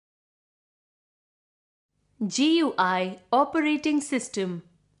GUI Operating System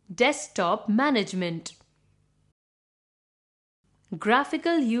Desktop Management.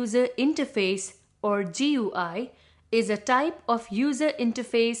 Graphical User Interface or GUI is a type of user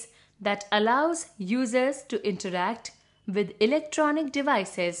interface that allows users to interact with electronic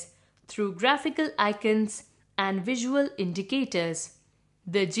devices through graphical icons and visual indicators.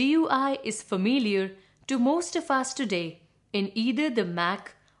 The GUI is familiar to most of us today in either the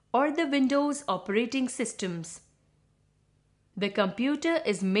Mac or the Windows operating systems. The computer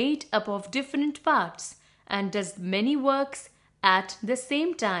is made up of different parts and does many works at the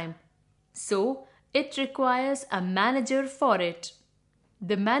same time, so it requires a manager for it.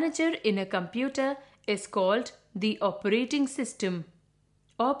 The manager in a computer is called the operating system.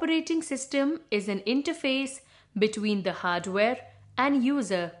 Operating system is an interface between the hardware and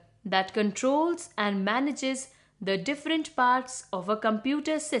user that controls and manages the different parts of a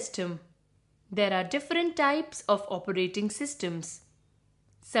computer system. There are different types of operating systems.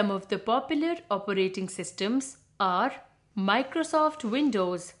 Some of the popular operating systems are Microsoft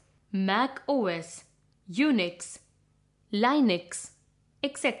Windows, Mac OS, Unix, Linux,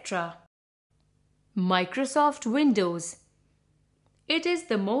 etc. Microsoft Windows. It is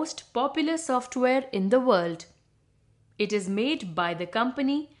the most popular software in the world. It is made by the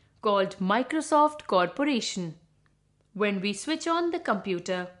company called Microsoft Corporation. When we switch on the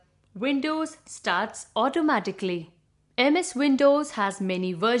computer, Windows starts automatically. MS Windows has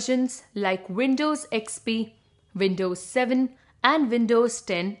many versions like Windows XP, Windows 7 and Windows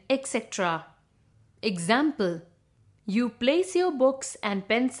 10, etc. Example: you place your books and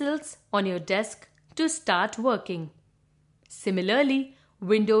pencils on your desk to start working. Similarly,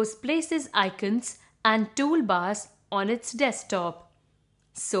 Windows places icons and toolbars on its desktop.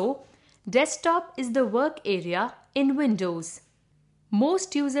 So, desktop is the work area in Windows.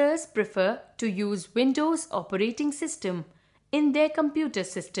 Most users prefer to use Windows operating system in their computer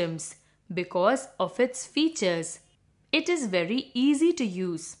systems because of its features. It is very easy to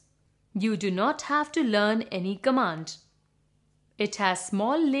use. You do not have to learn any command. It has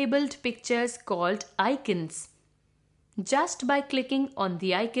small labeled pictures called icons. Just by clicking on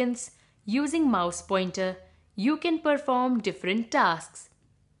the icons using mouse pointer, you can perform different tasks.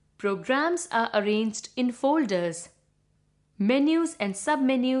 Programs are arranged in folders. Menus and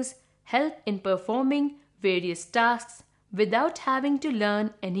submenus help in performing various tasks without having to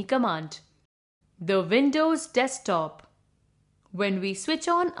learn any command. The Windows desktop. When we switch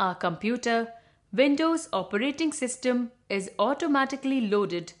on our computer, Windows operating system is automatically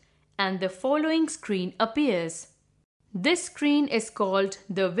loaded and the following screen appears. This screen is called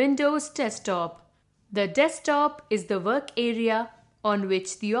the Windows desktop. The desktop is the work area on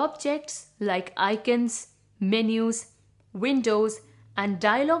which the objects like icons, menus, windows, and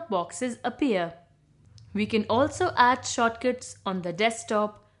dialog boxes appear. We can also add shortcuts on the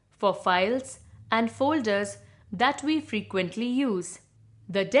desktop for files and folders that we frequently use.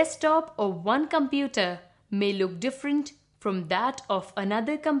 The desktop of one computer may look different from that of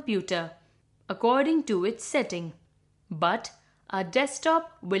another computer according to its setting, but our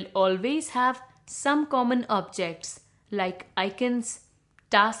desktop will always have some common objects like icons,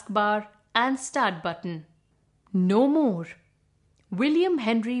 taskbar, and start button. No more. William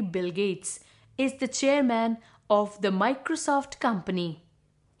Henry Bill Gates is the chairman of the Microsoft company.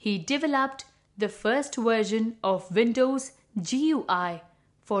 He developed the first version of Windows GUI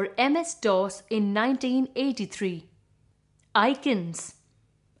for MS-DOS in 1983. Icons.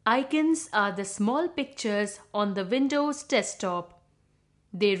 Icons are the small pictures on the Windows desktop.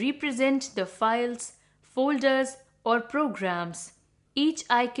 They represent the files, folders, or programs. Each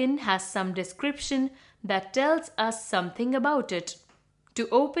icon has some description that tells us something about it. To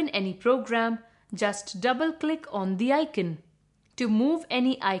open any program, just double-click on the icon. To move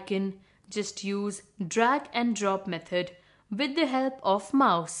any icon, just use drag and drop method with the help of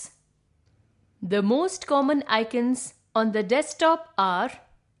mouse. The most common icons on the desktop are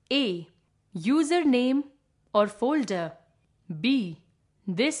A. Username or folder. B.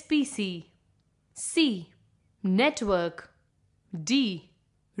 This PC. C. Network. D.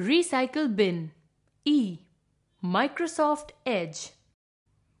 Recycle bin. E. Microsoft Edge.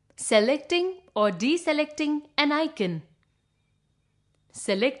 Selecting or deselecting an icon.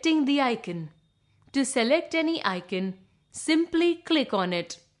 Selecting the icon. To select any icon, simply click on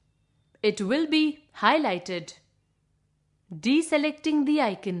it. It will be highlighted. Deselecting the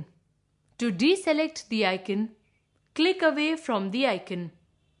icon. To deselect the icon, click away from the icon.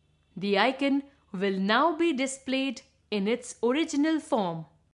 The icon will now be displayed in its original form.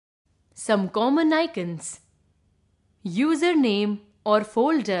 Some common icons. Username or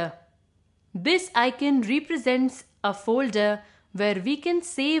folder. This icon represents a folder where we can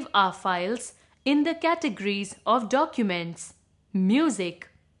save our files in the categories of documents, music,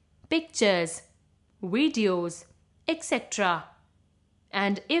 pictures, videos, etc.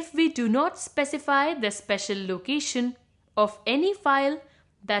 And if we do not specify the special location of any file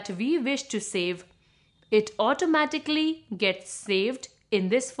that we wish to save, it automatically gets saved in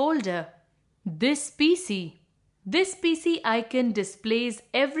this folder. This PC icon displays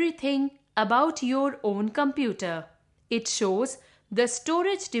everything about your own computer. It shows the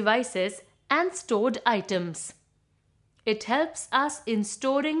storage devices and stored items. It helps us in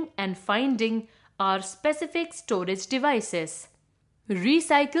storing and finding our specific storage devices.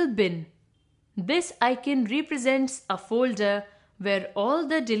 Recycle bin. This icon represents a folder where all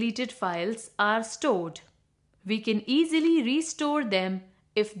the deleted files are stored. We can easily restore them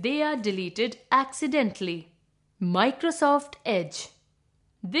if they are deleted accidentally. Microsoft Edge.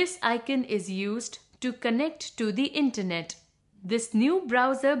 This icon is used to connect to the internet. This new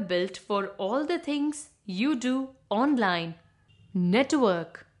browser built for all the things you do online.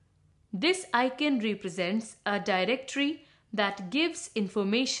 Network. This icon represents a directory that gives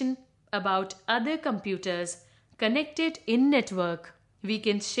information about other computers connected in network. We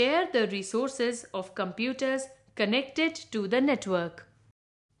can share the resources of computers connected to the network.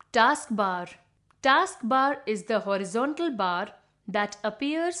 Taskbar. Taskbar is the horizontal bar that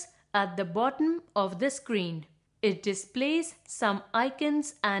appears at the bottom of the screen. It displays some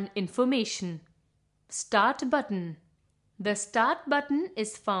icons and information. Start button. The Start button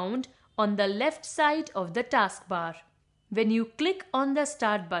is found on the left side of the taskbar. When you click on the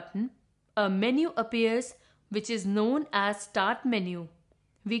Start button, a menu appears which is known as Start menu.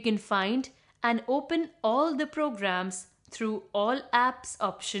 We can find and open all the programs through All Apps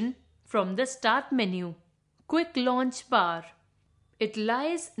option from the Start menu. Quick Launch bar. It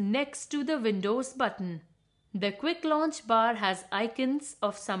lies next to the Windows button. The Quick Launch bar has icons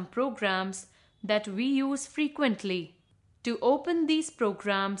of some programs that we use frequently. To open these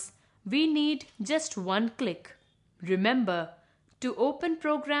programs, we need just one click. Remember, to open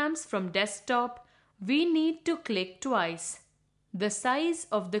programs from desktop, we need to click twice. The size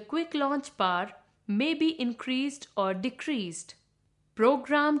of the Quick Launch bar may be increased or decreased.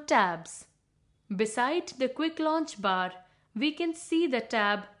 Program tabs. Beside the Quick Launch bar, we can see the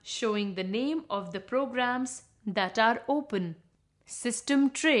tab showing the name of the programs that are open. System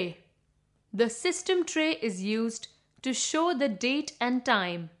tray. The system tray is used to show the date and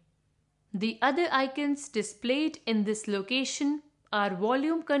time. The other icons displayed in this location are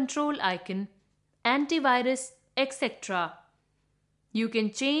volume control icon, antivirus, etc. You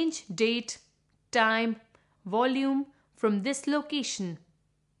can change date, time, volume from this location.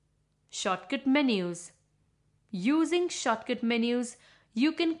 Shortcut menus. Using shortcut menus,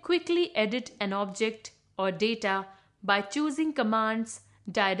 you can quickly edit an object or data by choosing commands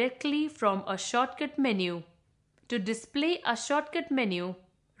directly from a shortcut menu. To display a shortcut menu,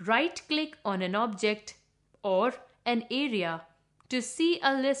 right-click on an object or an area to see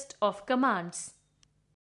a list of commands.